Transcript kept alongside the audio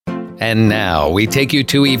And now we take you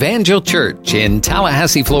to Evangel Church in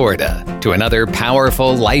Tallahassee, Florida, to another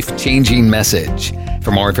powerful, life-changing message. For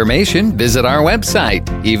more information, visit our website,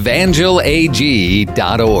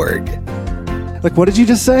 evangelag.org. Like, what did you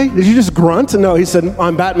just say? Did you just grunt? No, he said,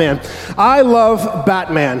 I'm Batman. I love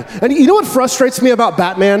Batman. And you know what frustrates me about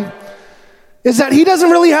Batman? Is that he doesn't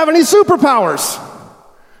really have any superpowers.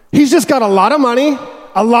 He's just got a lot of money,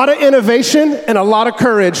 a lot of innovation, and a lot of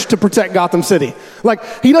courage to protect Gotham City. Like,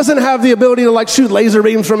 he doesn't have the ability to, like, shoot laser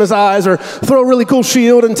beams from his eyes or throw a really cool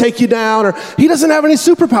shield and take you down, or he doesn't have any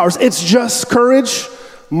superpowers. It's just courage,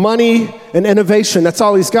 money, and innovation. That's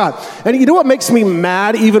all he's got. And you know what makes me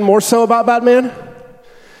mad even more so about Batman?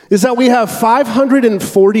 Is that we have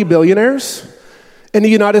 540 billionaires in the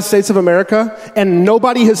United States of America, and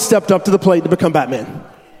nobody has stepped up to the plate to become Batman.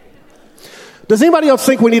 Does anybody else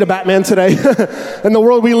think we need a Batman today in the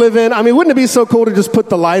world we live in? I mean, wouldn't it be so cool to just put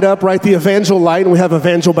the light up, right? The Evangel light, and we have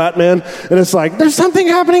Evangel Batman. And it's like, there's something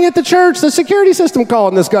happening at the church. The security system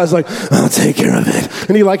called. And this guy's like, I'll take care of it.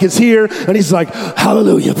 And he like is here, and he's like,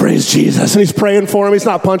 hallelujah, praise Jesus. And he's praying for him. He's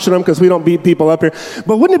not punching him because we don't beat people up here.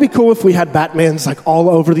 But wouldn't it be cool if we had Batmans like all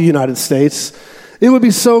over the United States? It would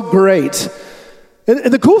be so great.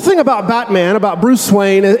 And the cool thing about Batman, about Bruce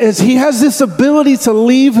Wayne, is he has this ability to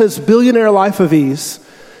leave his billionaire life of ease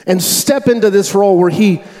and step into this role where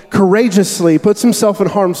he courageously puts himself in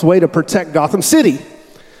harm's way to protect Gotham City.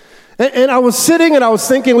 And I was sitting and I was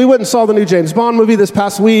thinking, we went and saw the new James Bond movie this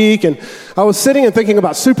past week, and I was sitting and thinking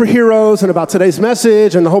about superheroes and about today's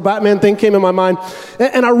message, and the whole Batman thing came in my mind.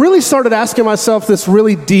 And I really started asking myself this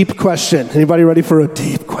really deep question. Anybody ready for a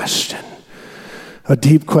deep question? A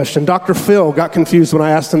deep question. Dr. Phil got confused when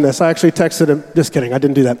I asked him this. I actually texted him. Just kidding. I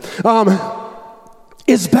didn't do that.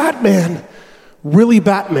 Is Batman really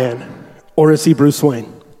Batman, or is he Bruce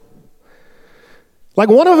Wayne? Like,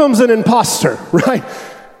 one of them's an imposter, right?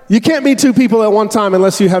 You can't be two people at one time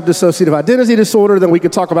unless you have dissociative identity disorder. Then we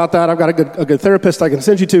could talk about that. I've got a good therapist I can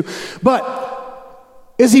send you to.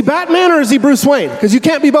 But is he Batman or is he Bruce Wayne? Because you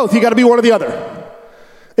can't be both. You got to be one or the other.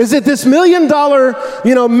 Is it this $1 million,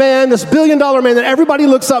 man, this $1 billion man that everybody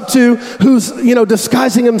looks up to, who's,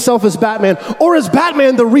 disguising himself as Batman? Or is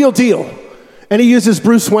Batman the real deal? And he uses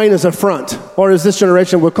Bruce Wayne as a front, or as this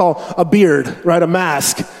generation would call a beard, right? A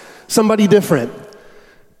mask, somebody different.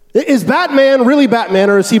 Is Batman really Batman,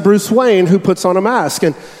 or is he Bruce Wayne who puts on a mask?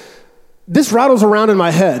 And this rattles around in my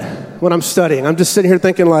head when I'm studying. I'm just sitting here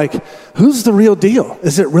thinking, like, who's the real deal?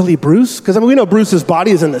 Is it really Bruce? Because we know Bruce's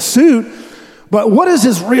body is in the suit. But what is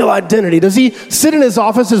his real identity? Does he sit in his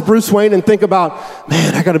office as Bruce Wayne and think about,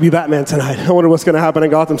 man, I got to be Batman tonight. I wonder what's going to happen in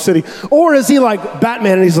Gotham City. Or is he like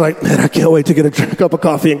Batman and he's like, man, I can't wait to get a cup of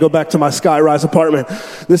coffee and go back to my skyrise apartment.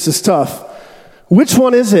 This is tough. Which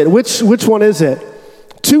one is it? Which one is it?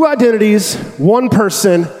 Two identities, one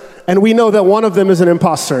person, and we know that one of them is an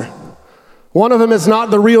imposter. One of them is not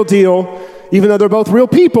the real deal, even though they're both real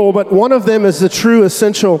people, but one of them is the true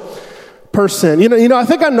essential person. I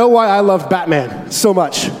think I know why I love Batman so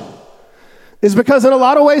much. Is because in a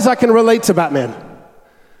lot of ways I can relate to Batman.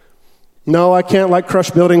 No, I can't crush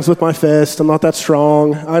buildings with my fist. I'm not that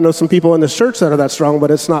strong. I know some people in this church that are that strong, but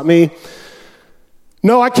it's not me.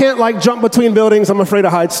 No, I can't jump between buildings. I'm afraid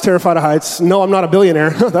of heights, terrified of heights. No, I'm not a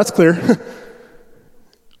billionaire. That's clear.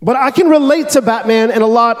 But I can relate to Batman in a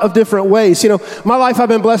lot of different ways. My life, I've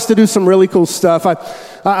been blessed to do some really cool stuff.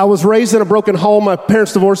 I was raised in a broken home. My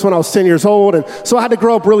parents divorced when I was 10 years old, and so I had to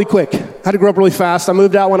grow up really quick. I had to grow up really fast. I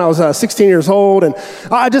moved out when I was 16 years old, and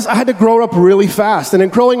I had to grow up really fast. And in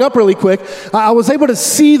growing up really quick, I was able to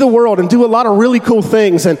see the world and do a lot of really cool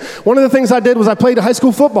things. And one of the things I did was I played high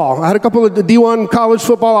school football. I had a couple of D1 college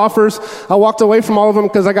football offers. I walked away from all of them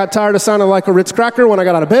because I got tired of sounding like a Ritz cracker when I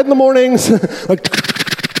got out of bed in the mornings.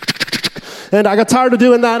 And I got tired of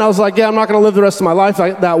doing that, and I was like, yeah, I'm not going to live the rest of my life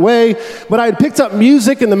that way. But I had picked up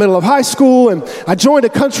music in the middle of high school, and I joined a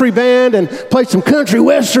country band and played some country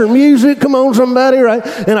western music. Come on, somebody, right?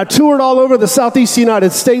 And I toured all over the southeast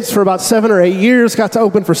United States for about 7 or 8 years, got to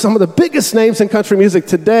open for some of the biggest names in country music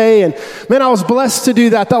today. And man, I was blessed to do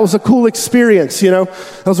that. That was a cool experience, That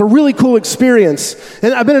was a really cool experience.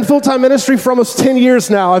 And I've been in full-time ministry for almost 10 years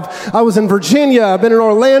now. I was in Virginia. I've been in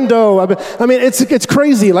Orlando. It's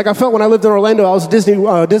crazy. Like, I felt when I lived in Orlando, I was Disney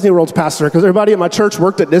World's pastor because everybody at my church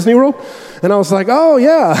worked at Disney World. And I was like, oh,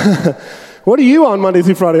 yeah. What are you on Monday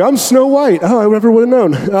through Friday? I'm Snow White. Oh, I never would have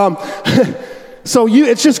known. So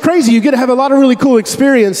it's just crazy. You get to have a lot of really cool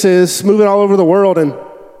experiences moving all over the world. And,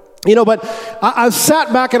 but I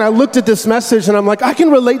sat back and I looked at this message and I'm like, I can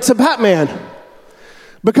relate to Batman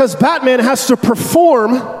because Batman has to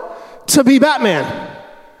perform to be Batman.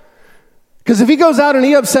 Because if he goes out and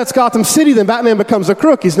he upsets Gotham City, then Batman becomes a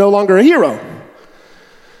crook. He's no longer a hero.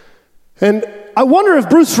 And I wonder if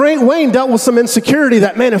Bruce Wayne dealt with some insecurity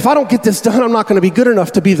that, man, if I don't get this done, I'm not going to be good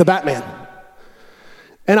enough to be the Batman.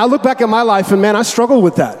 And I look back at my life and, man, I struggle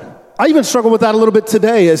with that. I even struggle with that a little bit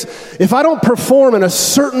today, is if I don't perform in a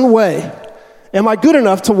certain way, am I good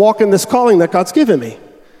enough to walk in this calling that God's given me?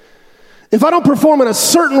 If I don't perform in a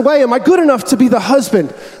certain way, am I good enough to be the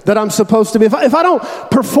husband that I'm supposed to be? If I don't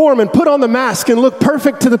perform and put on the mask and look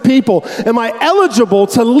perfect to the people, am I eligible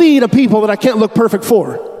to lead a people that I can't look perfect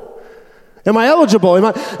for? Am I eligible?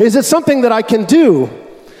 Is it something that I can do?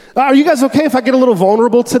 Are you guys okay if I get a little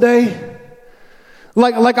vulnerable today?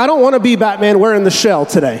 Like I don't want to be Batman wearing the shell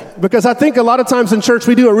today, because I think a lot of times in church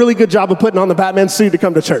we do a really good job of putting on the Batman suit to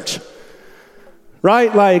come to church.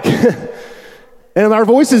 Right? Like... And our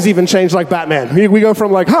voices even change like Batman. We go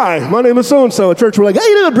from like, hi, my name is so-and-so at church. We're like, hey,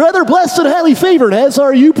 dude, brother, blessed and highly favored, as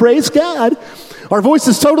are you, praise God. Our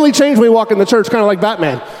voices totally change when we walk in the church, kind of like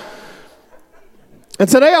Batman. And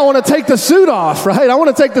today I want to take the suit off, right? I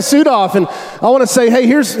want to take the suit off, and I want to say, hey,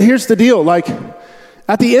 here's the deal. Like,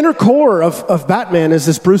 at the inner core of Batman is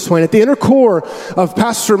this Bruce Wayne. At the inner core of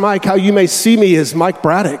Pastor Mike, how you may see me, is Mike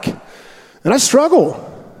Braddock. And I struggle,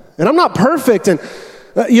 and I'm not perfect, and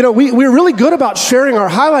we're really good about sharing our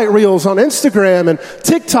highlight reels on Instagram and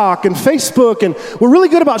TikTok and Facebook, and we're really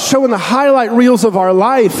good about showing the highlight reels of our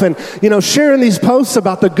life and, sharing these posts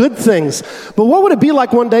about the good things. But what would it be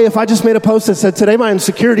like one day if I just made a post that said, today my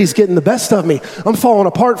insecurity's getting the best of me. I'm falling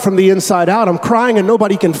apart from the inside out. I'm crying and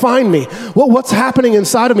nobody can find me. What's happening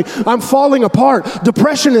inside of me? I'm falling apart.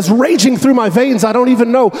 Depression is raging through my veins. I don't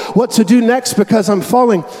even know what to do next because I'm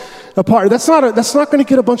falling apart. That's not going to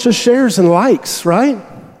get a bunch of shares and likes, right?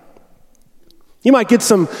 You might get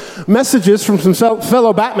some messages from some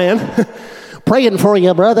fellow Batman praying for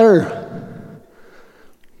you, brother.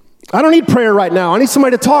 I don't need prayer right now. I need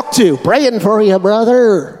somebody to talk to. Praying for you,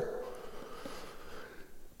 brother.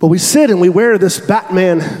 But we sit and we wear this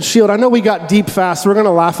Batman shield. I know we got deep fast. We're going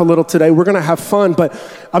to laugh a little today. We're going to have fun. But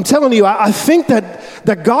I'm telling you, I think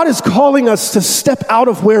that God is calling us to step out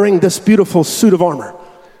of wearing this beautiful suit of armor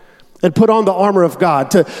and put on the armor of God,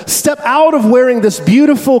 to step out of wearing this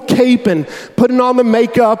beautiful cape and putting on the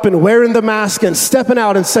makeup and wearing the mask and stepping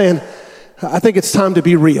out and saying, I think it's time to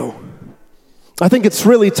be real. I think it's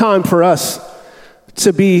really time for us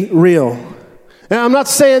to be real. And I'm not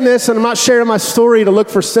saying this and I'm not sharing my story to look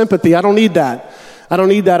for sympathy. I don't need that.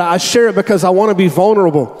 I share it because I want to be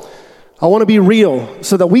vulnerable. I want to be real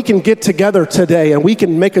so that we can get together today and we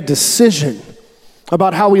can make a decision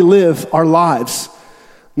about how we live our lives.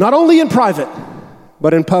 Not only in private,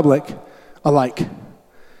 but in public alike.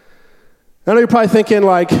 I know you're probably thinking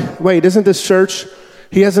like, wait, isn't this church?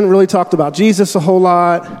 He hasn't really talked about Jesus a whole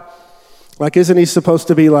lot. Like, isn't he supposed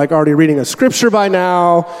to be like already reading a scripture by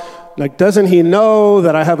now? Like, doesn't he know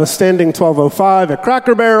that I have a standing 1205 at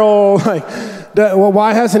Cracker Barrel? Like, well,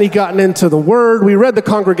 why hasn't he gotten into the Word? We read the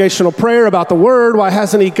congregational prayer about the Word. Why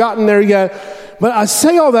hasn't he gotten there yet? But I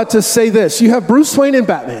say all that to say this. You have Bruce Wayne and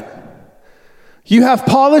Batman. You have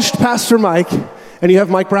polished Pastor Mike, and you have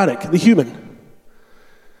Mike Braddock, the human.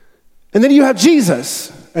 And then you have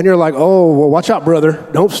Jesus, and you're like, oh, well, watch out, brother.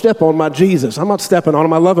 Don't step on my Jesus. I'm not stepping on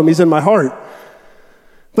him. I love him. He's in my heart.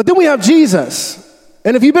 But then we have Jesus.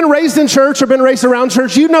 And if you've been raised in church or been raised around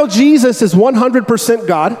church, you know Jesus is 100%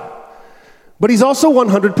 God, but he's also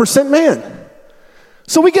 100% man.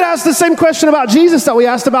 So we could ask the same question about Jesus that we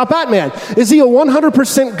asked about Batman. Is he a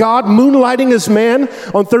 100% God moonlighting as man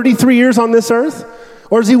on 33 years on this earth?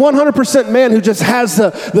 Or is he 100% man who just has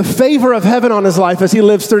the favor of heaven on his life as he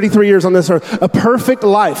lives 33 years on this earth, a perfect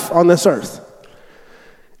life on this earth?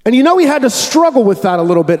 And he had to struggle with that a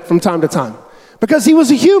little bit from time to time because he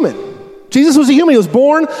was a human. Jesus was a human. He was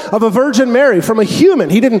born of a Virgin Mary from a human.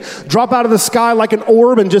 He didn't drop out of the sky like an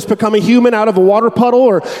orb and just become a human out of a water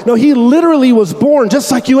puddle. No, he literally was born just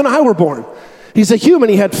like you and I were born. He's a human.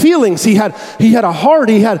 He had feelings. He had a heart.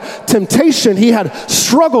 He had temptation. He had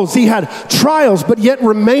struggles. He had trials. But yet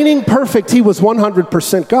remaining perfect, he was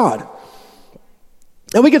 100% God.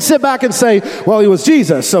 And we could sit back and say, well, he was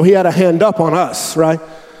Jesus, so he had a hand up on us, right?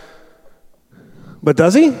 But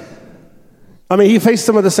does he? I mean, he faced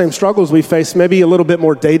some of the same struggles we face, maybe a little bit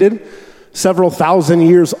more dated, several thousand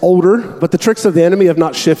years older, but the tricks of the enemy have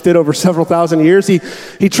not shifted over several thousand years.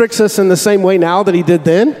 He tricks us in the same way now that he did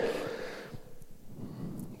then.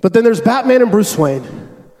 But then there's Batman and Bruce Wayne.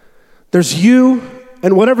 There's you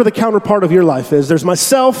and whatever the counterpart of your life is. There's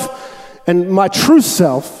myself and my true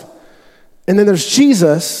self. And then there's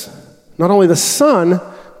Jesus, not only the Son,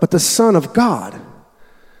 but the Son of God.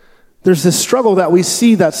 There's this struggle that we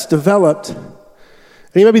see that's developed.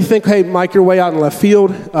 And you maybe think, hey, Mike, you're way out in left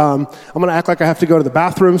field. I'm going to act like I have to go to the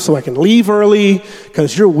bathroom so I can leave early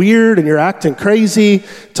because you're weird and you're acting crazy,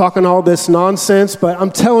 talking all this nonsense. But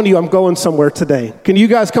I'm telling you, I'm going somewhere today. Can you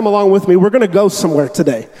guys come along with me? We're going to go somewhere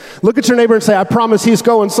today. Look at your neighbor and say, I promise he's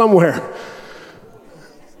going somewhere.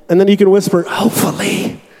 And then you can whisper,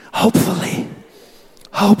 hopefully,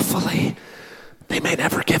 they may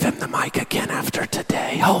never give him the mic again after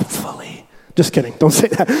today. Hopefully. Just kidding. Don't say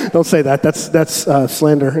that. Don't say that. That's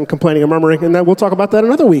slander and complaining and murmuring, and we'll talk about that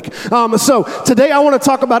another week. So today I want to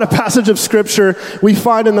talk about a passage of Scripture we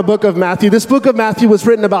find in the book of Matthew. This book of Matthew was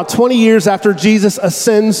written about 20 years after Jesus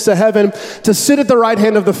ascends to heaven to sit at the right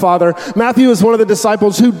hand of the Father. Matthew is one of the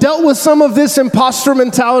disciples who dealt with some of this imposter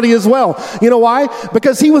mentality as well. You know why?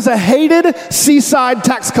 Because he was a hated seaside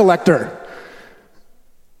tax collector.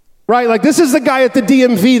 Right? Like this is the guy at the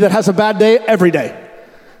DMV that has a bad day every day.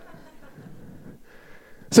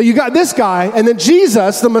 So you got this guy, and then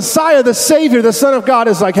Jesus, the Messiah, the Savior, the Son of God,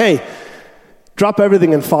 is like, hey, drop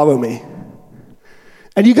everything and follow me.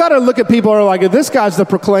 And you got to look at people who are like, if this guy's the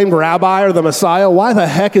proclaimed rabbi or the Messiah, why the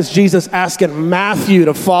heck is Jesus asking Matthew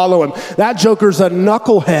to follow him? That joker's a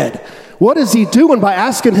knucklehead. What is he doing by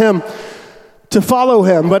asking him to follow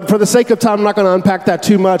him? But for the sake of time, I'm not going to unpack that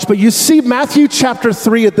too much. But you see Matthew chapter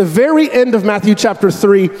 3, at the very end of Matthew chapter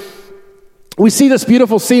 3, we see this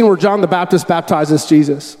beautiful scene where John the Baptist baptizes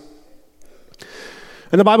Jesus.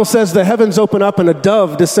 And the Bible says the heavens open up and a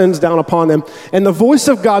dove descends down upon them. And the voice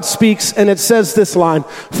of God speaks, and it says this line,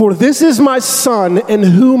 "For this is my Son in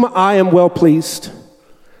whom I am well pleased."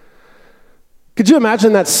 Could you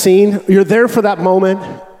imagine that scene? You're there for that moment.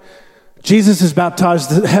 Jesus is baptized,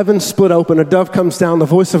 the heavens split open, a dove comes down, the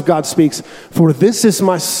voice of God speaks, "For this is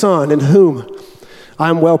my Son in whom I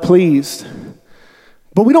am well pleased."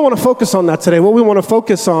 But we don't want to focus on that today. What we want to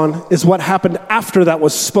focus on is what happened after that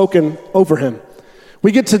was spoken over him.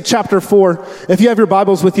 We get to chapter 4. If you have your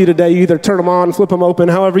Bibles with you today, you either turn them on, flip them open,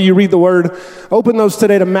 however you read the word. Open those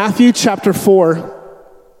today to Matthew chapter 4.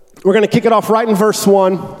 We're going to kick it off right in verse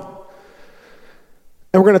 1.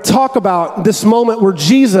 And we're going to talk about this moment where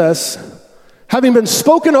Jesus, having been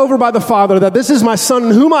spoken over by the Father, that this is my Son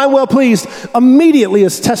in whom I am well pleased, immediately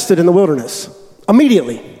is tested in the wilderness.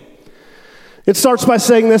 Immediately. It starts by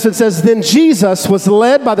saying this. It says, "Then Jesus was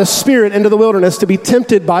led by the Spirit into the wilderness to be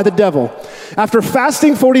tempted by the devil. After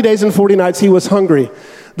fasting 40 days and 40 nights, he was hungry.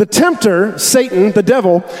 The tempter, Satan, the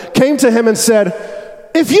devil, came to him and said,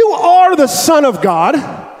 'If you are the Son of God,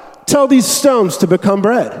 tell these stones to become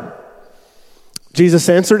bread.' Jesus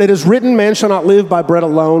answered, 'It is written, man shall not live by bread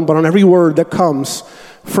alone, but on every word that comes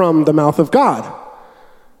from the mouth of God.'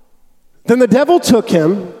 Then the devil took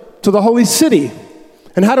him to the holy city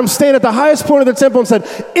and had him stand at the highest point of the temple and said,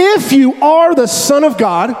 'If you are the Son of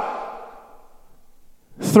God,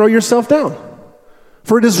 throw yourself down.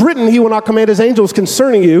 For it is written, he will not command his angels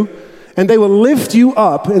concerning you, and they will lift you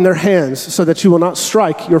up in their hands so that you will not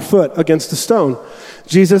strike your foot against a stone.'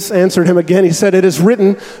 Jesus answered him again. He said, 'It is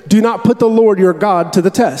written, do not put the Lord your God to the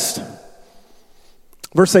test.'"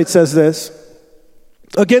 Verse 8 says this,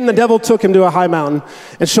 "Again, the devil took him to a high mountain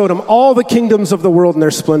and showed him all the kingdoms of the world in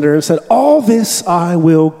their splendor and said, 'All this I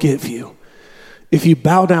will give you if you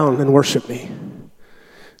bow down and worship me.'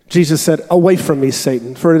 Jesus said, 'Away from me,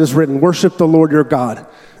 Satan, for it is written, worship the Lord your God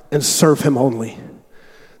and serve him only.'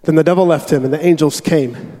 Then the devil left him and the angels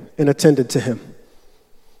came and attended to him."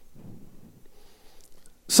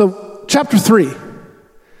 So, chapter 3,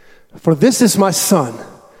 "For this is my Son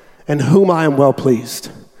in whom I am well pleased."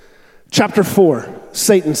 Chapter 4,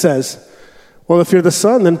 Satan says, "Well, if you're the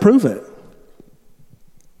Son, then prove it.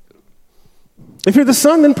 If you're the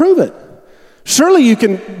Son, then prove it. Surely you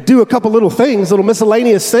can do a couple little things, little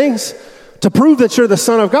miscellaneous things, to prove that you're the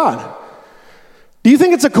Son of God." Do you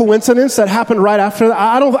think it's a coincidence that happened right after that?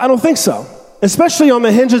 I don't think so. Especially on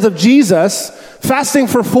the hinges of Jesus fasting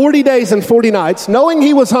for 40 days and 40 nights, knowing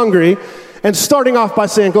he was hungry, and starting off by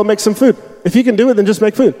saying, "Go make some food. If you can do it, then just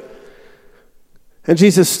make food." And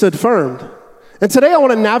Jesus stood firm. And today I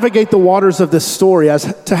want to navigate the waters of this story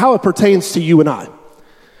as to how it pertains to you and I.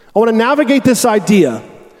 I want to navigate this idea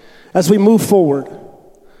as we move forward.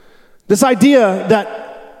 This idea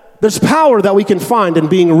that there's power that we can find in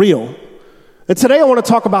being real. And today I want to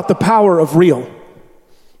talk about the power of real.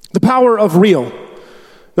 The power of real.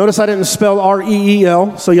 Notice I didn't spell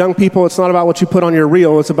R-E-E-L. So young people, it's not about what you put on your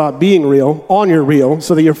reel. It's about being real, on your reel,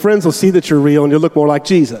 so that your friends will see that you're real and you'll look more like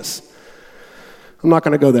Jesus. I'm not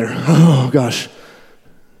going to go there. Oh, gosh.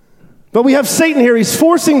 But we have Satan here. He's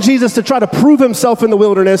forcing Jesus to try to prove himself in the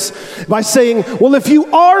wilderness by saying, well, if you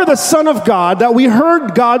are the Son of God that we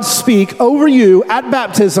heard God speak over you at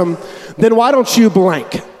baptism, then why don't you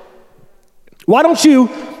blank? Why don't you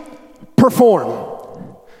perform?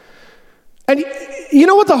 And you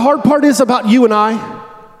know what the hard part is about you and I?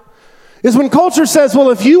 Is when culture says,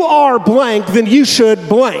 well, if you are blank, then you should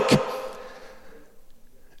blank.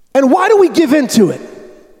 And why do we give into it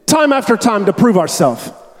time after time to prove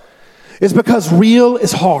ourselves? It's because real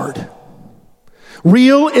is hard.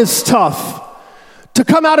 Real is tough. To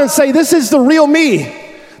come out and say, this is the real me.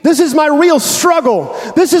 This is my real struggle.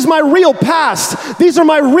 This is my real past. These are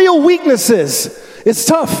my real weaknesses. It's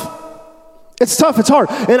tough. It's tough. It's hard.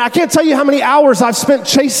 And I can't tell you how many hours I've spent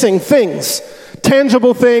chasing things,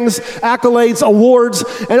 tangible things, accolades, awards,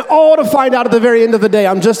 and all to find out at the very end of the day,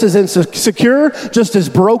 I'm just as insecure, just as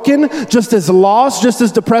broken, just as lost, just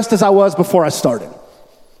as depressed as I was before I started.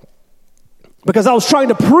 Because I was trying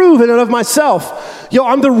to prove in and of myself,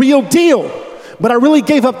 I'm the real deal. But I really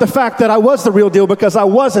gave up the fact that I was the real deal because I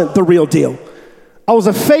wasn't the real deal. I was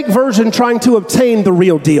a fake version trying to obtain the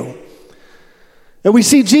real deal. And we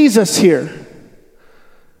see Jesus here.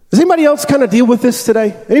 Does anybody else kind of deal with this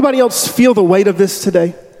today? Anybody else feel the weight of this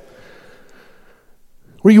today?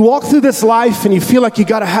 Where you walk through this life and you feel like you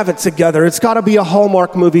got to have it together. It's got to be a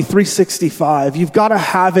Hallmark movie, 365. You've got to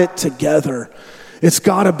have it together. It's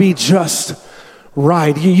got to be just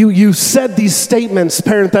right. You said these statements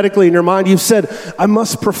parenthetically in your mind. You said, I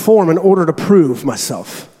must perform in order to prove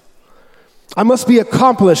myself. I must be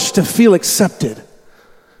accomplished to feel accepted.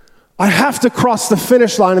 I have to cross the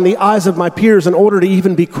finish line in the eyes of my peers in order to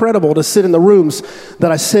even be credible, to sit in the rooms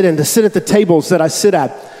that I sit in, to sit at the tables that I sit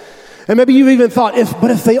at. And maybe you've even thought,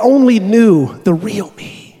 if they only knew the real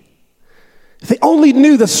me. If they only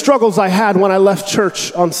knew the struggles I had when I left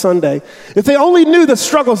church on Sunday. If they only knew the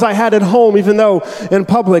struggles I had at home, even though in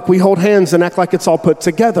public we hold hands and act like it's all put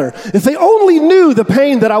together. If they only knew the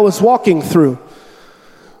pain that I was walking through.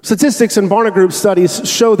 Statistics and Barna Group studies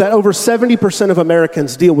show that over 70% of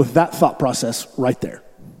Americans deal with that thought process right there.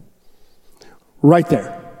 Right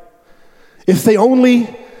there. If they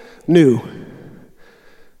only knew.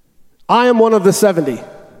 I am one of the 70.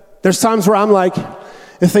 There's times where I'm like,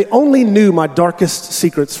 if they only knew my darkest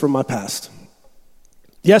secrets from my past.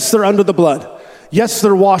 Yes, they're under the blood. Yes,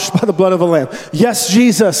 they're washed by the blood of the Lamb. Yes,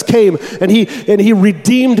 Jesus came and he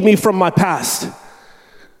redeemed me from my past.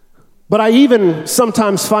 But I even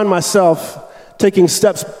sometimes find myself taking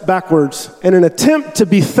steps backwards. In an attempt to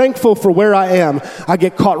be thankful for where I am, I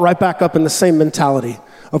get caught right back up in the same mentality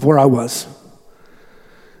of where I was.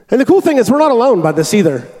 And the cool thing is we're not alone by this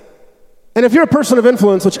either. And if you're a person of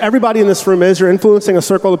influence, which everybody in this room is, you're influencing a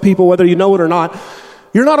circle of people, whether you know it or not,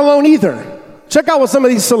 you're not alone either. Check out what some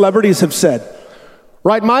of these celebrities have said.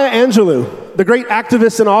 Right, Maya Angelou, the great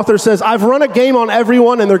activist and author, says, I've run a game on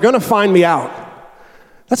everyone and they're going to find me out.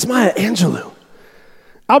 That's Maya Angelou.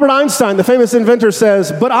 Albert Einstein, the famous inventor,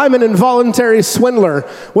 says, but I'm an involuntary swindler.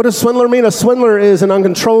 What does swindler mean? A swindler is an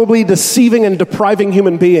uncontrollably deceiving and depriving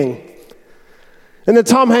human being. And then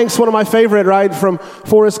Tom Hanks, one of my favorite, right, from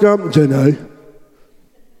Forrest Gump, Jenny.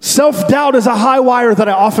 Self-doubt is a high wire that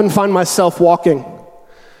I often find myself walking.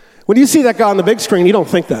 When you see that guy on the big screen, you don't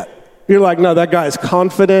think that. You're like, no, that guy is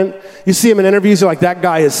confident. You see him in interviews, you're like, that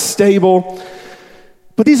guy is stable.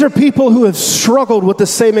 But these are people who have struggled with the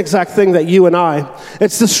same exact thing that you and I.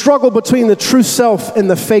 It's the struggle between the true self and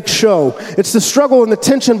the fake show. It's the struggle and the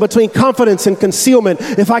tension between confidence and concealment.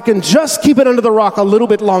 If I can just keep it under the rock a little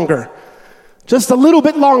bit longer, just a little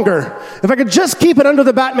bit longer. If I could just keep it under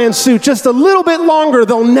the Batman suit just a little bit longer,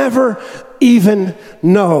 they'll never even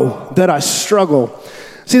know that I struggle.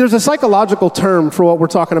 See, there's a psychological term for what we're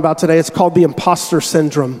talking about today. It's called the imposter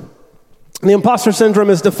syndrome. And the imposter syndrome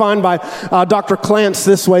is defined by Dr. Clance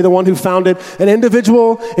this way, the one who founded an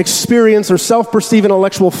individual experience or self-perceived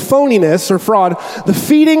intellectual phoniness or fraud, the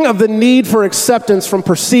feeding of the need for acceptance from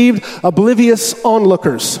perceived oblivious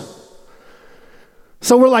onlookers.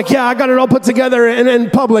 So we're like, yeah, I got it all put together in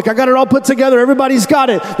public. I got it all put together. Everybody's got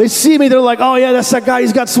it. They see me. They're like, oh, yeah, that's that guy.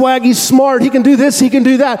 He's got swag. He's smart. He can do this. He can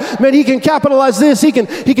do that. Man, he can capitalize this. He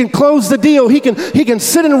can close the deal. He can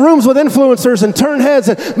sit in rooms with influencers and turn heads.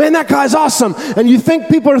 And, man, that guy's awesome. And you think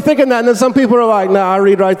people are thinking that. And then some people are like, nah, I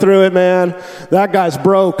read right through it, man. That guy's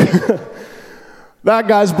broke. That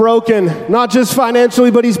guy's broken, not just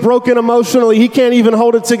financially, but he's broken emotionally. He can't even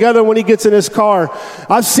hold it together when he gets in his car.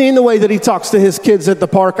 I've seen the way that he talks to his kids at the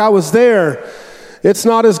park. I was there. It's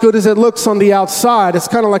not as good as it looks on the outside. It's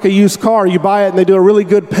kind of like a used car. You buy it and they do a really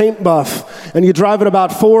good paint buff. And you drive it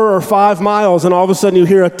about 4 or 5 miles and all of a sudden you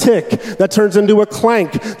hear a tick that turns into a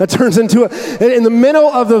clank. That turns into in the middle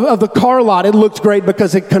of the car lot, it looked great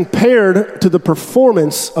because it compared to the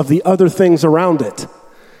performance of the other things around it.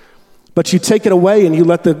 But you take it away and you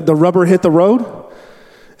let the rubber hit the road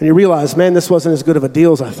and you realize, man, this wasn't as good of a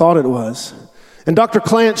deal as I thought it was. And Dr.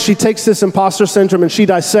 Clance, she takes this imposter syndrome and she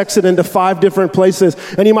dissects it into 5 different places.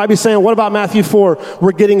 And you might be saying, what about Matthew 4?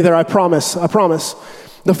 We're getting there, I promise.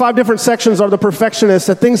 The 5 different sections are the perfectionist,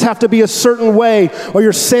 that things have to be a certain way or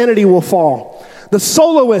your sanity will fall. The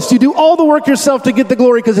soloist, you do all the work yourself to get the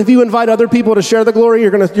glory, because if you invite other people to share the glory,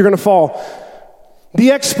 you're gonna fall.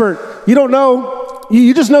 The expert, you don't know,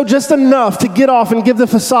 you just know just enough to get off and give the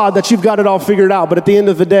facade that you've got it all figured out, but at the end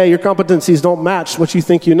of the day, your competencies don't match what you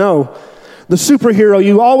think you know. The superhero,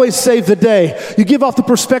 you always save the day. You give off the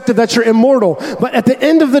perspective that you're immortal, but at the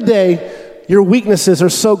end of the day, your weaknesses are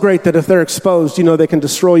so great that if they're exposed, you know they can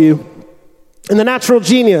destroy you. And the natural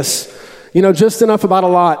genius, you know just enough about a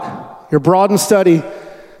lot. You're broad in study,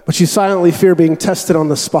 but you silently fear being tested on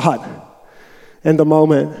the spot in the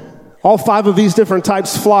moment. All 5 of these different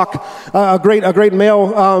types flock. A great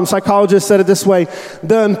male psychologist said it this way: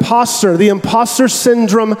 the imposter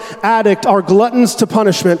syndrome addict are gluttons to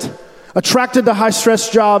punishment, attracted to high-stress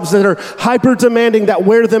jobs that are hyper-demanding, that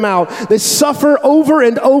wear them out. They suffer over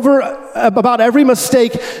and over about every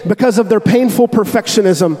mistake because of their painful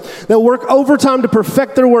perfectionism. They'll work overtime to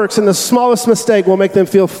perfect their works, and the smallest mistake will make them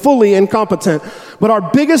feel fully incompetent. But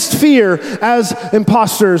our biggest fear as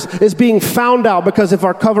imposters is being found out, because if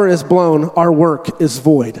our cover is blown, our work is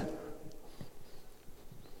void.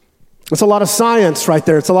 It's a lot of science right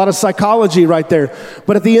there. It's a lot of psychology right there.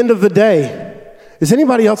 But at the end of the day, does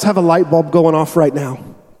anybody else have a light bulb going off right now?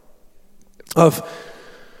 I've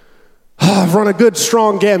run a good,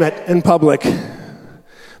 strong gamut in public,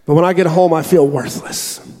 but when I get home, I feel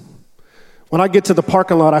worthless. When I get to the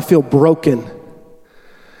parking lot, I feel broken.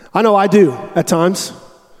 I know I do at times.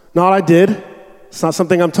 Not I did. It's not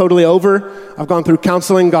something I'm totally over. I've gone through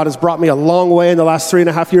counseling. God has brought me a long way in the last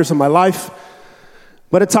 3.5 years of my life.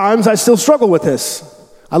 But at times, I still struggle with this.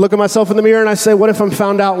 I look at myself in the mirror and I say, what if I'm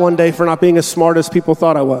found out one day for not being as smart as people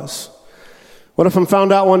thought I was? What if I'm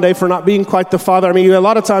found out one day for not being quite the father? I mean, a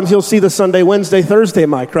lot of times you'll see the Sunday, Wednesday, Thursday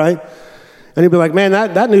Mike, right? And you'll be like, man,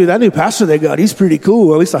 that new pastor they got, he's pretty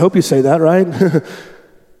cool. At least I hope you say that, right?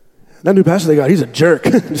 That new pastor they got, he's a jerk.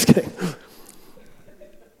 Just kidding.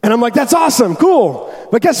 And I'm like, that's awesome, cool.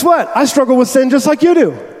 But guess what? I struggle with sin just like you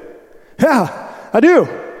do. Yeah, I do.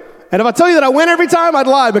 And if I tell you that I win every time, I'd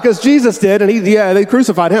lie, because Jesus did, and they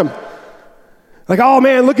crucified him. Like, oh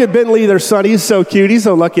man, look at Ben Lee, their son. He's so cute. He's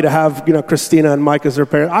so lucky to have, Christina and Mike as their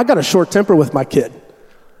parents. I got a short temper with my kid.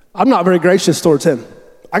 I'm not very gracious towards him.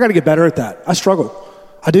 I got to get better at that. I struggle.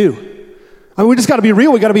 I do. I mean, we just got to be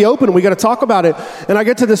real. We got to be open. We got to talk about it. And I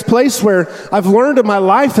get to this place where I've learned in my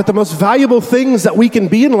life that the most valuable things that we can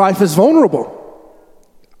be in life is vulnerable.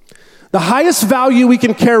 The highest value we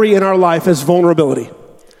can carry in our life is vulnerability.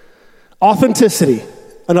 Authenticity,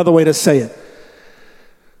 another way to say it.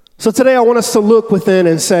 So today I want us to look within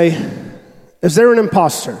and say, is there an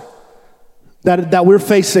imposter that we're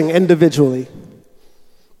facing individually?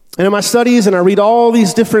 And in my studies, and I read all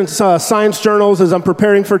these different science journals as I'm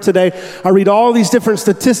preparing for today, I read all these different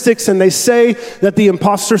statistics, and they say that the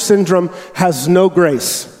imposter syndrome has no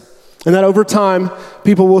grace. And that over time,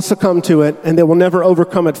 people will succumb to it, and they will never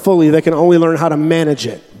overcome it fully. They can only learn how to manage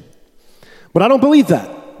it. But I don't believe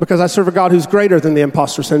that, because I serve a God who's greater than the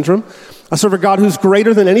imposter syndrome. I serve a God who's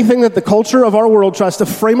greater than anything that the culture of our world tries to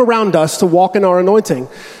frame around us to walk in our anointing.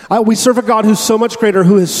 We serve a God who's so much greater,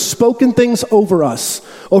 who has spoken things over us,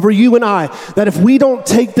 over you and I, that if we don't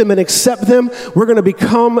take them and accept them, we're going to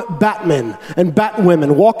become Batmen and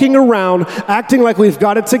Batwomen, walking around acting like we've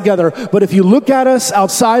got it together. But if you look at us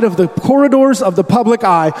outside of the corridors of the public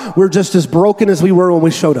eye, we're just as broken as we were when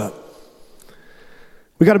we showed up.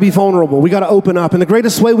 We got to be vulnerable. We got to open up. And the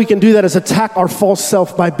greatest way we can do that is attack our false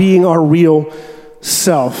self by being our real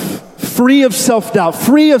self. Free of self-doubt,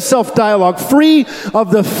 free of self-dialogue, free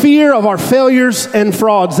of the fear of our failures and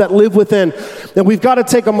frauds that live within. And we've got to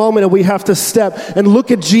take a moment and we have to step and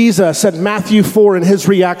look at Jesus at Matthew 4 and his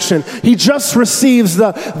reaction. He just receives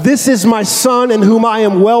this is my son in whom I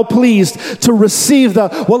am well pleased, to receive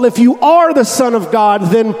well, if you are the Son of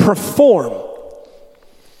God, then perform.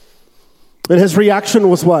 And his reaction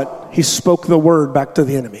was what? He spoke the word back to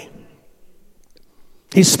the enemy.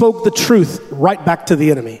 He spoke the truth right back to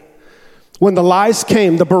the enemy. When the lies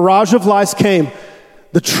came, the barrage of lies came,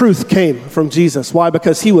 the truth came from Jesus. Why?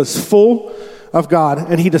 Because he was full of God,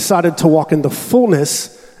 and he decided to walk in the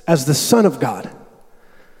fullness as the Son of God.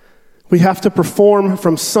 We have to perform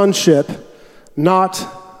from sonship, not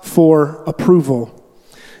for approval.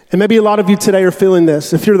 And maybe a lot of you today are feeling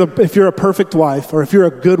this. If you're a perfect wife, or if you're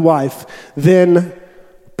a good wife, then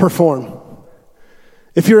perform.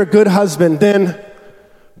 If you're a good husband, then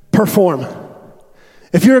perform.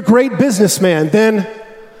 If you're a great businessman, then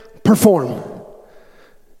perform.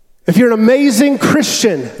 If you're an amazing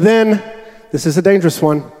Christian, then, this is a dangerous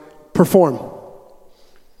one, perform.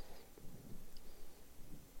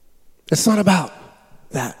 It's not about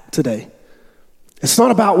that today. It's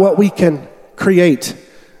not about what we can create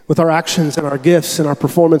with our actions and our gifts and our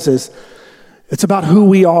performances. It's about who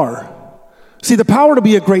we are. See, the power to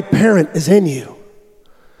be a great parent is in you.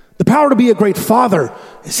 The power to be a great father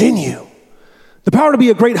is in you. The power to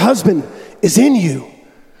be a great husband is in you.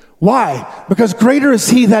 Why? Because greater is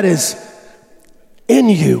he that is in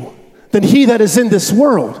you than he that is in this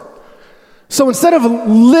world. So instead of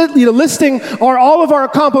listing all of our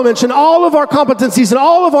accomplishments and all of our competencies and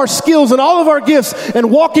all of our skills and all of our gifts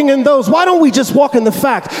and walking in those, why don't we just walk in the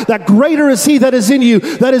fact that greater is he that is in you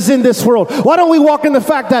that is in this world? Why don't we walk in the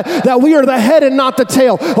fact that we are the head and not the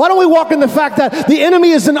tail? Why don't we walk in the fact that the enemy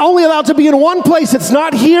isn't only allowed to be in one place? It's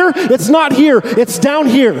not here, it's down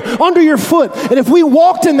here, under your foot. And if we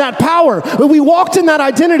walked in that power, if we walked in that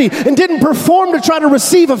identity and didn't perform to try to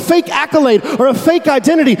receive a fake accolade or a fake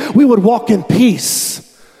identity, we would walk in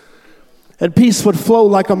peace. And peace would flow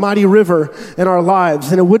like a mighty river in our lives.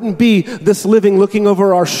 And it wouldn't be this living looking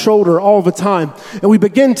over our shoulder all the time. And we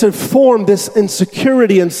begin to form this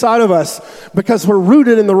insecurity inside of us because we're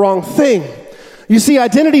rooted in the wrong thing. You see,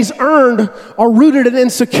 identities earned are rooted in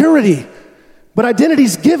insecurity. But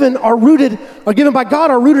identities given given by God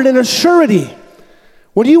are rooted in a surety.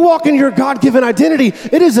 When you walk in your God-given identity,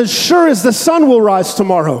 it is as sure as the sun will rise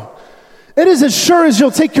tomorrow. It is as sure as you'll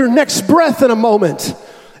take your next breath in a moment.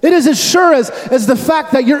 It is as sure as the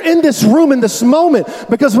fact that you're in this room in this moment,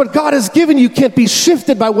 because what God has given you can't be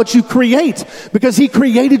shifted by what you create, because he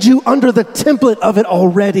created you under the template of it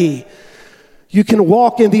already. You can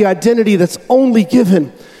walk in the identity that's only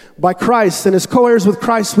given by Christ, and as co-heirs with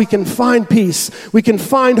Christ, we can find peace, we can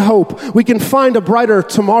find hope, we can find a brighter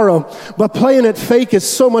tomorrow. But playing it fake is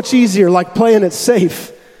so much easier, like playing it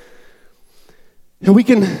safe. And we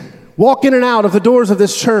can walk in and out of the doors of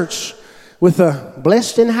this church with a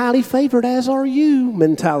blessed and highly favored as are you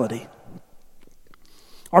mentality.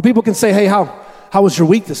 Our people can say, hey, how was your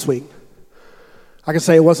week this week? I can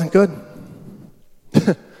say it wasn't good.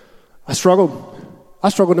 I struggled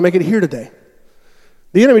to make it here today.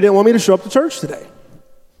 The enemy didn't want me to show up to church today.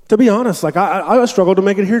 To be honest, I struggled to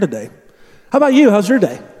make it here today. How about you? How's your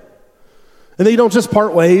day? And then you don't just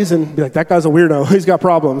part ways and be like, that guy's a weirdo. He's got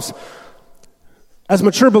problems. As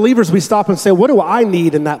mature believers, we stop and say, what do I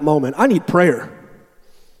need in that moment? I need prayer.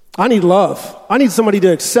 I need love. I need somebody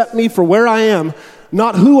to accept me for where I am,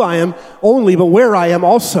 not who I am only, but where I am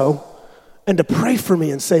also, and to pray for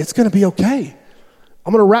me and say, it's going to be okay.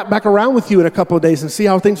 I'm going to wrap back around with you in a couple of days and see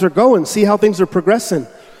how things are going, see how things are progressing.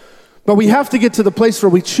 But we have to get to the place where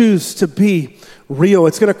we choose to be real.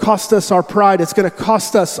 It's going to cost us our pride. It's going to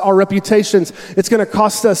cost us our reputations. It's going to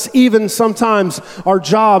cost us even sometimes our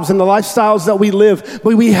jobs and the lifestyles that we live.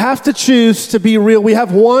 But we have to choose to be real. We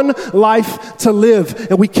have one life to live,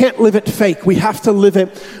 and we can't live it fake. We have to live it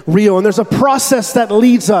real. And there's a process that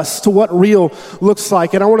leads us to what real looks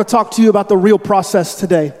like. And I want to talk to you about the real process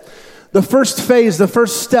today. The first phase, the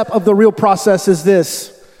first step of the real process is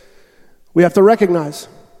this. We have to recognize.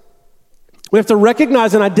 We have to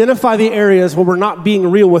recognize and identify the areas where we're not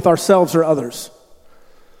being real with ourselves or others.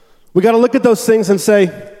 We got to look at those things and say,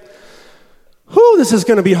 this is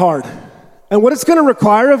going to be hard. And what it's going to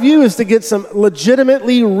require of you is to get some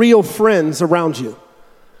legitimately real friends around you.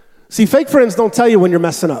 See, fake friends don't tell you when you're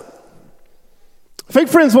messing up. Fake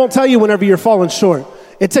friends won't tell you whenever you're falling short.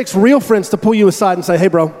 It takes real friends to pull you aside and say, hey,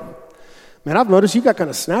 bro, man, I've noticed you got kind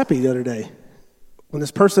of snappy the other day. When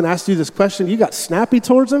this person asked you this question, you got snappy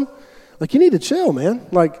towards them. Like, you need to chill, man.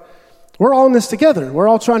 Like, we're all in this together. We're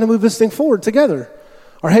all trying to move this thing forward together.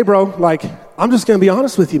 Or, hey, bro, like, I'm just going to be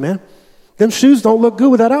honest with you, man. Them shoes don't look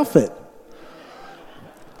good with that outfit.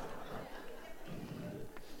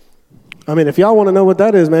 I mean, if y'all want to know what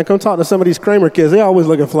that is, man, come talk to some of these Kramer kids. They always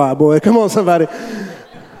looking fly, boy. Come on, somebody.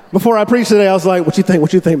 Before I preached today, I was like, what you think?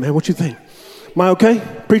 What you think, man? What you think? Am I okay?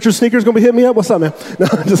 Preacher sneakers going to be hitting me up? What's up, man? No,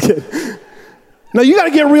 I'm just kidding. No, you got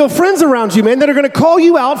to get real friends around you, man, that are going to call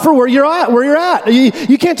you out for where you're at.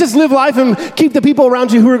 You can't just live life and keep the people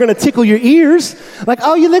around you who are going to tickle your ears. Like,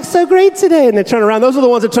 oh, you look so great today. And they turn around. Those are the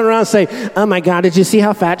ones that turn around and say, oh, my God, did you see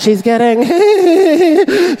how fat she's getting?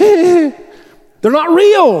 They're not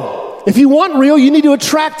real. If you want real, you need to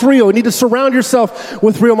attract real. You need to surround yourself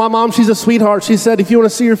with real. My mom, she's a sweetheart. She said, if you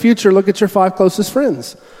want to see your future, look at your 5 closest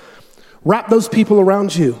friends. Wrap those people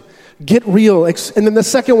around you. Get real. And then the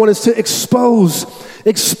second one is to expose.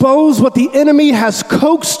 Expose what the enemy has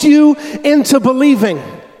coaxed you into believing.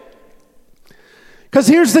 Because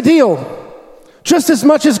here's the deal. Just as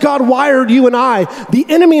much as God wired you and I, the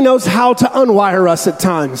enemy knows how to unwire us at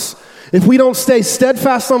times if we don't stay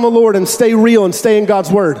steadfast on the Lord and stay real and stay in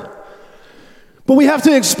God's word. But we have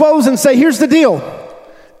to expose and say, here's the deal.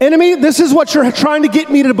 Enemy, this is what you're trying to get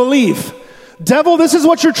me to believe. Devil, this is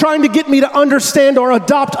what you're trying to get me to understand or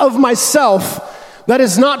adopt of myself. That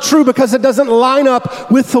is not true because it doesn't line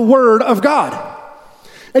up with the word of God.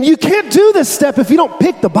 And you can't do this step if you don't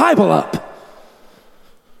pick the Bible up.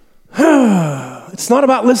 It's not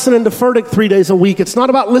about listening to Furtick 3 days a week. It's not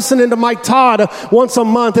about listening to Mike Todd once a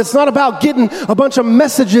month. It's not about getting a bunch of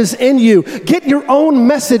messages in you. Get your own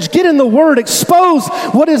message. Get in the Word. Expose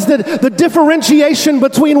what is the differentiation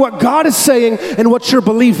between what God is saying and what you're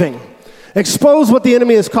believing. Expose what the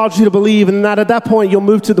enemy has caused you to believe, and at that point, you'll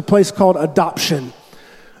move to the place called adoption.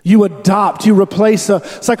 You adopt, you replace.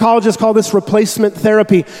 Psychologists call this replacement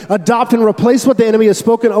therapy. Adopt and replace what the enemy has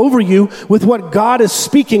spoken over you with what God is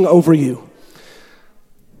speaking over you.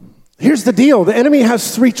 Here's the deal. The enemy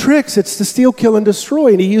has 3 tricks. It's to steal, kill, and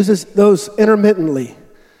destroy, and he uses those intermittently.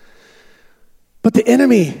 But the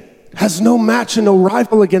enemy has no match and no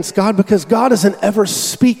rival against God because God is an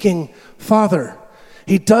ever-speaking Father.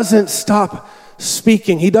 He doesn't stop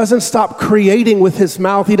speaking. He doesn't stop creating with his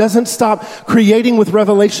mouth. He doesn't stop creating with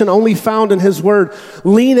revelation only found in his word.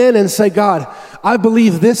 Lean in and say, God, I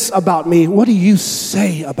believe this about me. What do you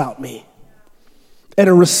say about me? And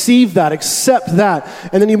to receive that, accept that.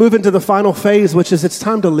 And then you move into the final phase, which is it's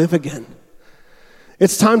time to live again.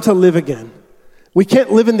 It's time to live again. We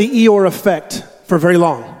can't live in the Eeyore effect for very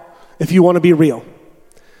long if you want to be real.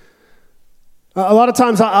 A lot of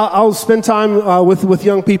times I'll spend time with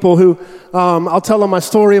young people who I'll tell them my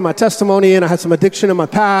story and my testimony, and I had some addiction in my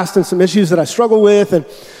past and some issues that I struggle with, and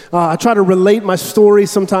I try to relate my story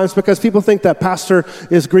sometimes because people think that pastor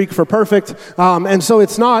is Greek for perfect, and so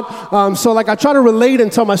it's not. So I try to relate and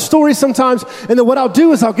tell my story sometimes, and then what I'll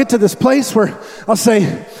do is I'll get to this place where I'll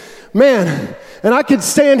say, man, and I could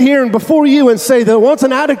stand here and before you and say that once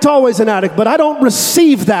an addict, always an addict, but I don't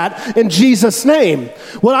receive that in Jesus' name.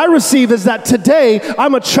 What I receive is that today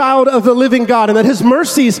I'm a child of the living God and that his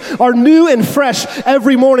mercies are new and fresh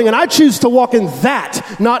every morning, and I choose to walk in that,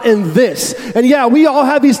 not in this. And yeah, we all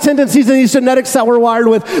have these tendencies and these genetics that we're wired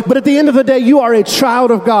with, but at the end of the day, you are a child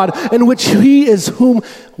of God in which he is whom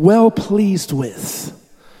well pleased with.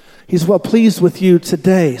 He's well pleased with you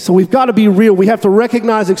today. So we've got to be real. We have to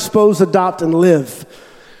recognize, expose, adopt, and live.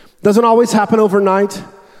 Doesn't always happen overnight,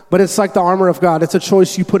 but it's like the armor of God. It's a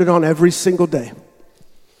choice. You put it on every single day.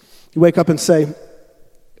 You wake up and say,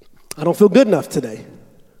 I don't feel good enough today.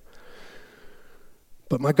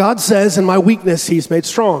 But my God says, in my weakness, he's made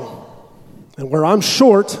strong. And where I'm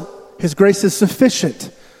short, his grace is sufficient.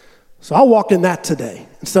 So I'll walk in that today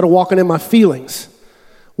instead of walking in my feelings.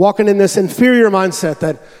 Walking in this inferior mindset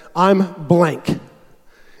that I'm blank.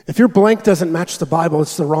 If your blank doesn't match the Bible,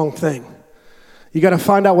 it's the wrong thing. You got to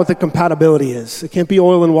find out what the compatibility is. It can't be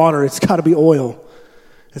oil and water. It's got to be oil.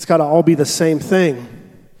 It's got to all be the same thing.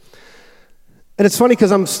 And it's funny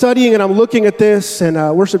because I'm studying and I'm looking at this, and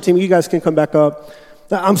worship team, you guys can come back up.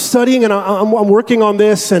 I'm studying and I'm working on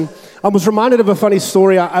this, and I was reminded of a funny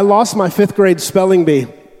story. I lost my 5th grade spelling bee.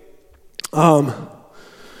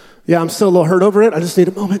 Yeah, I'm still a little hurt over it. I just need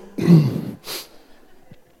a moment.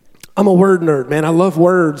 I'm a word nerd, man. I love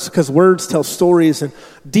words because words tell stories, and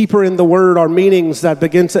deeper in the word are meanings that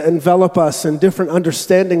begin to envelop us in different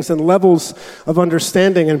understandings and levels of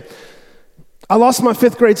understanding. And I lost my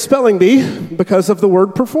 5th grade spelling bee because of the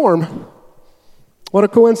word perform. What a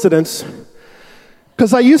coincidence.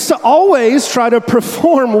 Because I used to always try to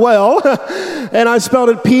perform well, and I spelled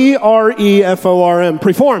it P-R-E-F-O-R-M,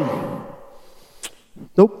 preform.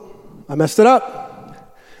 Nope. I messed it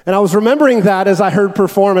up. And I was remembering that as I heard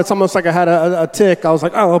perform. It's almost like I had a tick. I was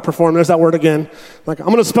like, oh, perform. There's that word again. Like, I'm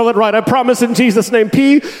going to spell it right. I promise in Jesus' name.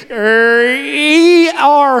 P-E-R-F-O-R-M.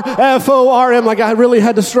 Like, I really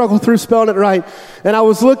had to struggle through spelling it right. And I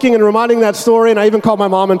was looking and reminding that story, and I even called my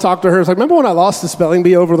mom and talked to her. I was like, remember when I lost the spelling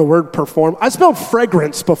bee over the word perform? I spelled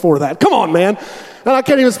fragrance before that. Come on, man. And I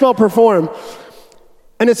can't even spell perform.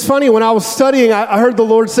 And it's funny, when I was studying, I heard the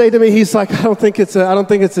Lord say to me, he's like, I don't think it's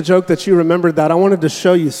a joke that you remembered that. I wanted to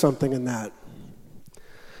show you something in that.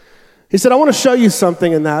 He said, I want to show you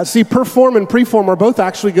something in that. See, perform and preform are both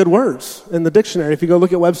actually good words in the dictionary. If you go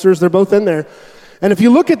look at Webster's, they're both in there. And if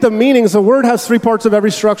you look at the meanings, a word has 3 parts of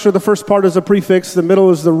every structure. The first part is a prefix, the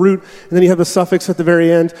middle is the root, and then you have the suffix at the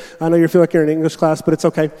very end. I know you feel like you're in English class, but it's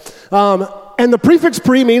okay. And the prefix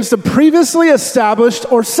pre means to previously established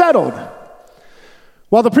or settled.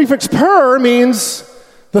 While the prefix per means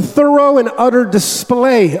the thorough and utter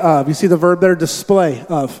display of. You see the verb there, display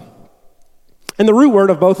of. And the root word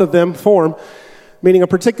of both of them, form, meaning a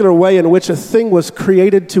particular way in which a thing was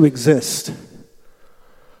created to exist.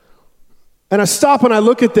 And I stop and I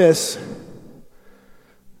look at this,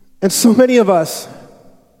 and so many of us,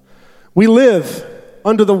 we live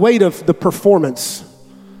under the weight of the performance.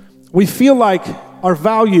 We feel like our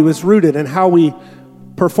value is rooted in how we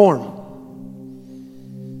perform.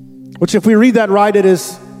 Which, if we read that right, it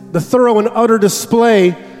is the thorough and utter display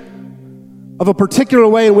of a particular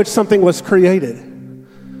way in which something was created.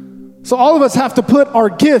 So all of us have to put our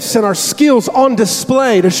gifts and our skills on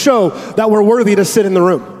display to show that we're worthy to sit in the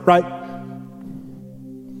room, right?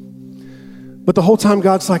 But the whole time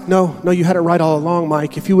God's like, no, you had it right all along,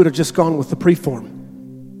 Mike. If you would have just gone with the preform.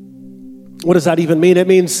 What does that even mean? It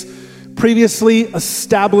means previously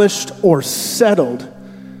established or settled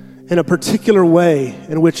in a particular way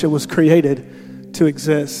in which it was created to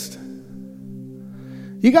exist.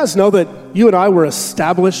 You guys know that you and I were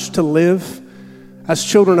established to live as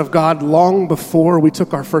children of God long before we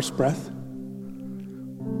took our first breath.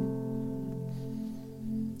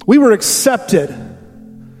 We were accepted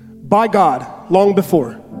by God long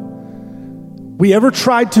before we ever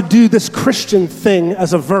tried to do this Christian thing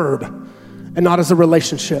as a verb and not as a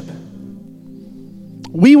relationship.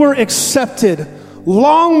 We were accepted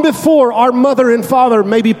long before our mother and father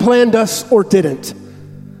maybe planned us or didn't,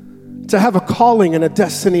 to have a calling and a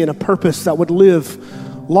destiny and a purpose that would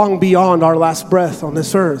live long beyond our last breath on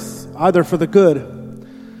this earth, either for the good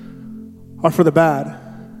or for the bad.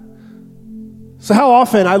 So how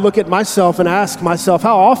often I look at myself and ask myself,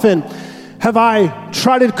 how often have I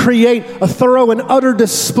tried to create a thorough and utter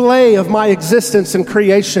display of my existence and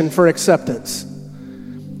creation for acceptance?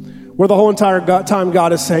 Where the whole entire time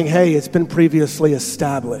God is saying, hey, it's been previously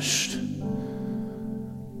established.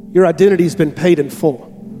 Your identity's been paid in full.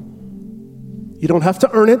 You don't have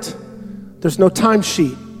to earn it. There's no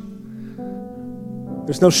timesheet.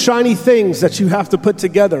 There's no shiny things that you have to put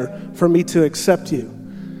together for me to accept you.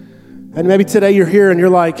 And maybe today you're here and you're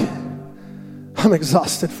like, I'm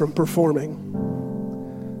exhausted from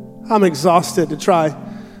performing. I'm exhausted to try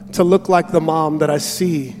to look like the mom that I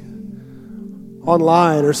see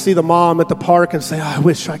online, or see the mom at the park and say, oh, I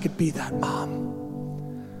wish I could be that mom.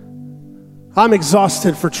 I'm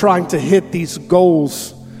exhausted for trying to hit these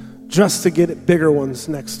goals just to get bigger ones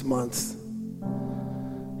next month.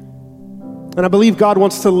 And I believe God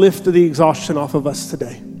wants to lift the exhaustion off of us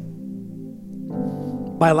today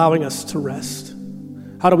by allowing us to rest.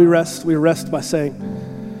 How do we rest? We rest by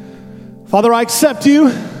saying, Father, I accept you,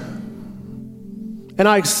 and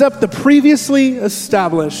I accept the previously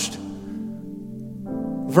established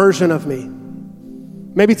version of me.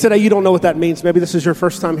 Maybe today you don't know what that means. Maybe this is your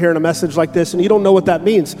first time hearing a message like this and you don't know what that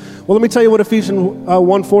means. Well, let me tell you what Ephesians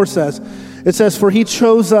 1:4 says. It says, for he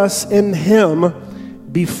chose us in him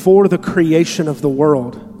before the creation of the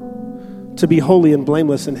world to be holy and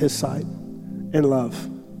blameless in his sight in love.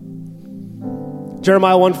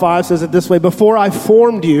 Jeremiah 1:5 says it this way, before I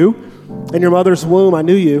formed you in your mother's womb, I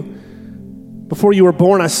knew you. Before you were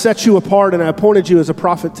born, I set you apart and I appointed you as a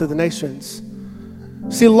prophet to the nations.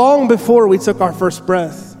 See, long before we took our first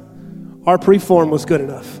breath, our preform was good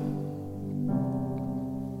enough.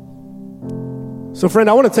 So friend,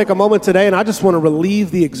 I want to take a moment today and I just want to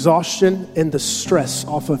relieve the exhaustion and the stress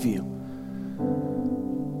off of you.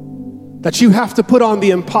 That you have to put on the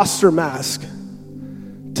imposter mask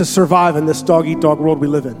to survive in this dog-eat-dog world we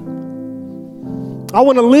live in. I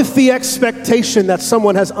want to lift the expectation that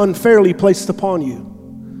someone has unfairly placed upon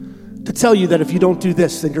you to tell you that if you don't do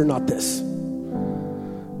this, then you're not this.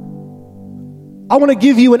 I want to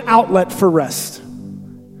give you an outlet for rest.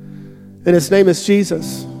 And his name is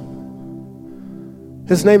Jesus.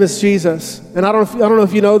 His name is Jesus. And I don't know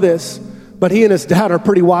if you know this, but he and his dad are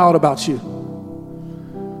pretty wild about you.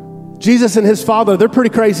 Jesus and his father, they're pretty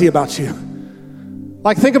crazy about you.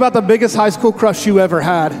 Like, think about the biggest high school crush you ever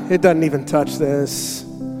had. It doesn't even touch this.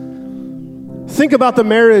 Think about the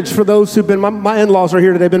marriage for those who've been, my in-laws are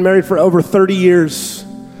here today, been married for over 30 years.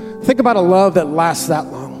 Think about a love that lasts that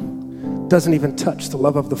long. Doesn't even touch the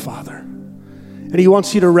love of the Father. And he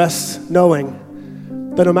wants you to rest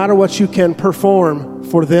knowing that no matter what you can perform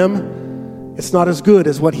for them, it's not as good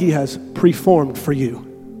as what he has preformed for you.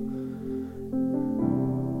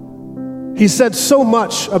 He said so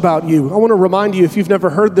much about you. I want to remind you, if you've never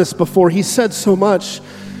heard this before, he said so much.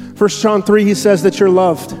 1 John 3, he says that you're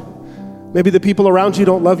loved. Maybe the people around you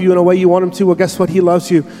don't love you in a way you want them to. Well, guess what? He loves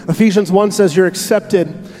you. Ephesians 1 says you're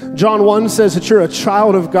accepted. John 1 says that you're a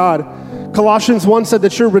child of God. Colossians 1 said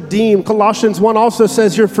that you're redeemed. Colossians 1 also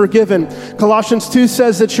says you're forgiven. Colossians 2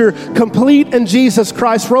 says that you're complete in Jesus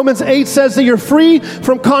Christ. Romans 8 says that you're free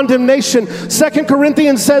from condemnation. 2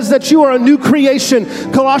 Corinthians says that you are a new creation.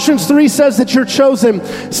 Colossians 3 says that you're chosen.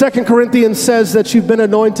 2 Corinthians says that you've been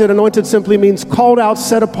anointed. Anointed simply means called out,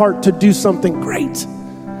 set apart to do something great.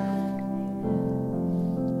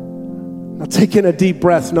 Now take in a deep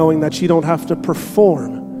breath knowing that you don't have to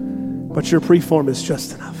perform, but your preform is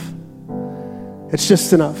just enough. It's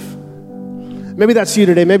just enough. Maybe that's you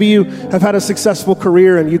today. Maybe you have had a successful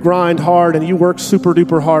career and you grind hard and you work super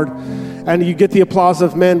duper hard and you get the applause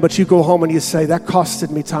of men, but you go home and you say, that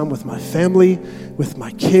costed me time with my family, with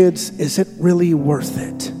my kids. Is it really worth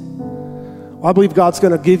it? Well, I believe God's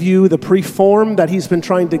going to give you the preform that he's been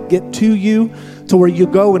trying to get to you, to where you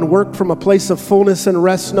go and work from a place of fullness and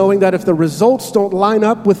rest, knowing that if the results don't line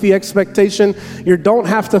up with the expectation, you don't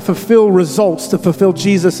have to fulfill results to fulfill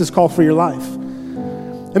Jesus' call for your life.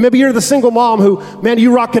 And maybe you're the single mom who, man,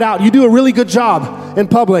 you rock it out. You do a really good job in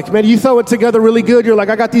public. Man, you throw it together really good. You're like,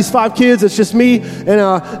 I got these 5 kids. It's just me. And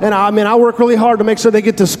I work really hard to make sure they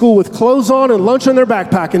get to school with clothes on and lunch in their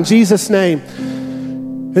backpack in Jesus' name.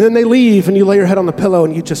 And then they leave and you lay your head on the pillow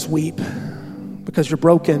and you just weep because you're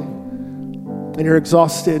broken and you're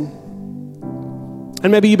exhausted. And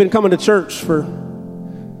maybe you've been coming to church for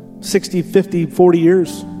 60, 50, 40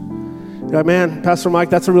 years. You're like, man, Pastor Mike,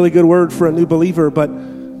 that's a really good word for a new believer, but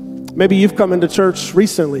maybe you've come into church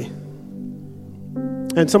recently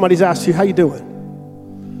and somebody's asked you, how you doing?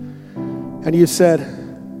 And you said,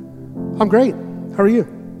 I'm great. How are you?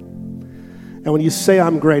 And when you say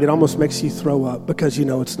I'm great, it almost makes you throw up because you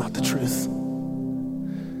know it's not the truth.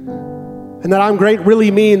 And that I'm great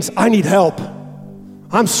really means I need help.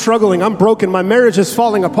 I'm struggling. I'm broken. My marriage is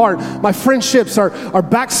falling apart. My friendships are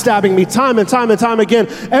backstabbing me time and time and time again.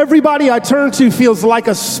 Everybody I turn to feels like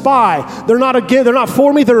a spy. They're not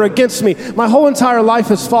for me. They're against me. My whole entire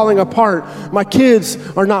life is falling apart. My kids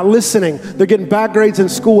are not listening. They're getting bad grades in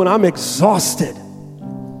school and I'm exhausted.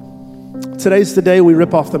 Today's the day we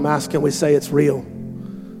rip off the mask and we say it's real.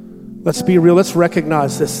 Let's be real. Let's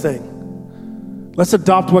recognize this thing. Let's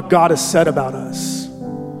adopt what God has said about us.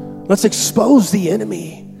 Let's expose the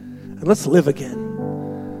enemy and let's live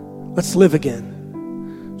again. Let's live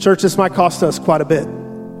again. Church, this might cost us quite a bit.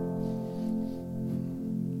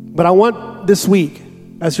 But I want this week,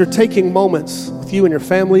 as you're taking moments with you and your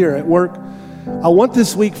family or at work, I want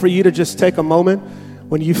this week for you to just take a moment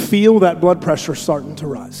when you feel that blood pressure starting to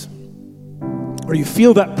rise. Or you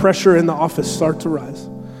feel that pressure in the office start to rise.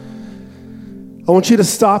 I want you to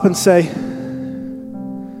stop and say,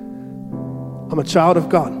 I'm a child of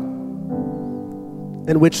God,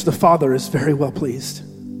 in which the Father is very well pleased.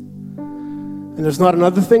 And there's not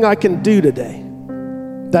another thing I can do today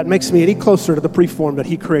that makes me any closer to the preform that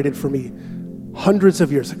he created for me hundreds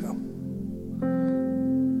of years ago.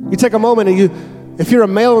 You take a moment and if you're a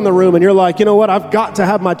male in the room and you're like, you know what, I've got to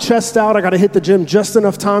have my chest out. I got to hit the gym just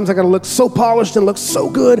enough times. I got to look so polished and look so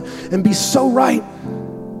good and be so right.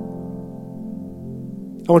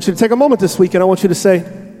 I want you to take a moment this week and I want you to say,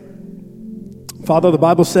 Father, the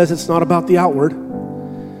Bible says it's not about the outward.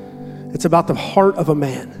 It's about the heart of a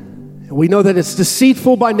man. And we know that it's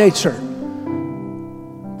deceitful by nature.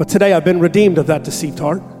 But today I've been redeemed of that deceived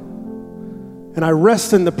heart. And I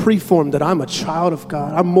rest in the preform that I'm a child of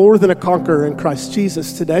God. I'm more than a conqueror in Christ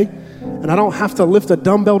Jesus today. And I don't have to lift a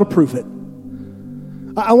dumbbell to prove it.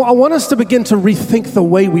 I want us to begin to rethink the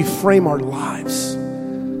way we frame our lives.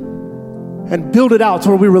 And build it out to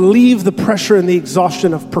where we relieve the pressure and the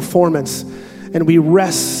exhaustion of performance. And we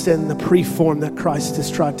rest in the preform that Christ has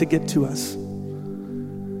tried to get to us.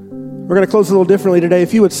 We're going to close a little differently today.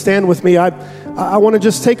 If you would stand with me, I want to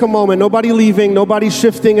just take a moment. Nobody leaving, nobody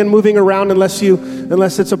shifting and moving around unless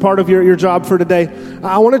it's a part of your job for today.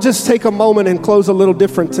 I want to just take a moment and close a little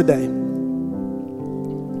different today. I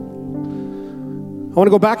want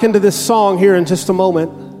to go back into this song here in just a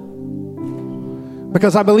moment.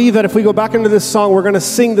 Because I believe that if we go back into this song, we're going to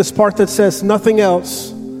sing this part that says, nothing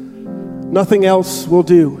else will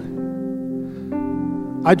do.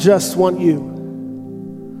 I just want you.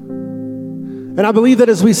 And I believe that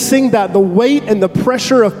as we sing that, the weight and the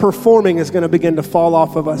pressure of performing is going to begin to fall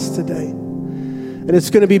off of us today. And it's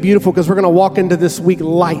going to be beautiful because we're going to walk into this week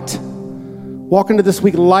light. Walk into this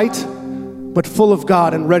week light, but full of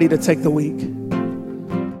God and ready to take the week.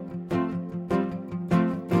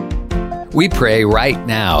 We pray right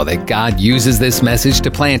now that God uses this message to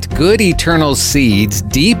plant good eternal seeds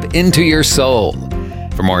deep into your soul.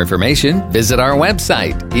 For more information, visit our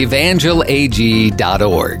website,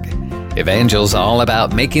 evangelag.org. Evangel's all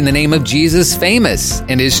about making the name of Jesus famous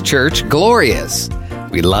and his church glorious.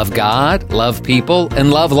 We love God, love people,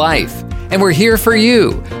 and love life. And we're here for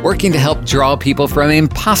you, working to help draw people from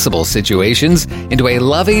impossible situations into a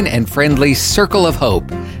loving and friendly circle of hope,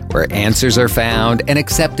 where answers are found and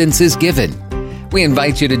acceptance is given. We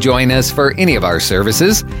invite you to join us for any of our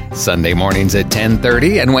services, Sunday mornings at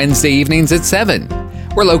 10:30 and Wednesday evenings at 7.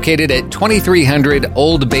 We're located at 2300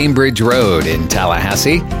 Old Bainbridge Road in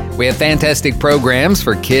Tallahassee. We have fantastic programs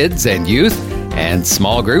for kids and youth and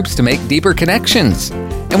small groups to make deeper connections.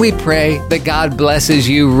 And we pray that God blesses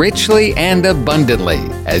you richly and abundantly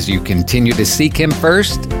as you continue to seek Him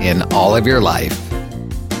first in all of your life.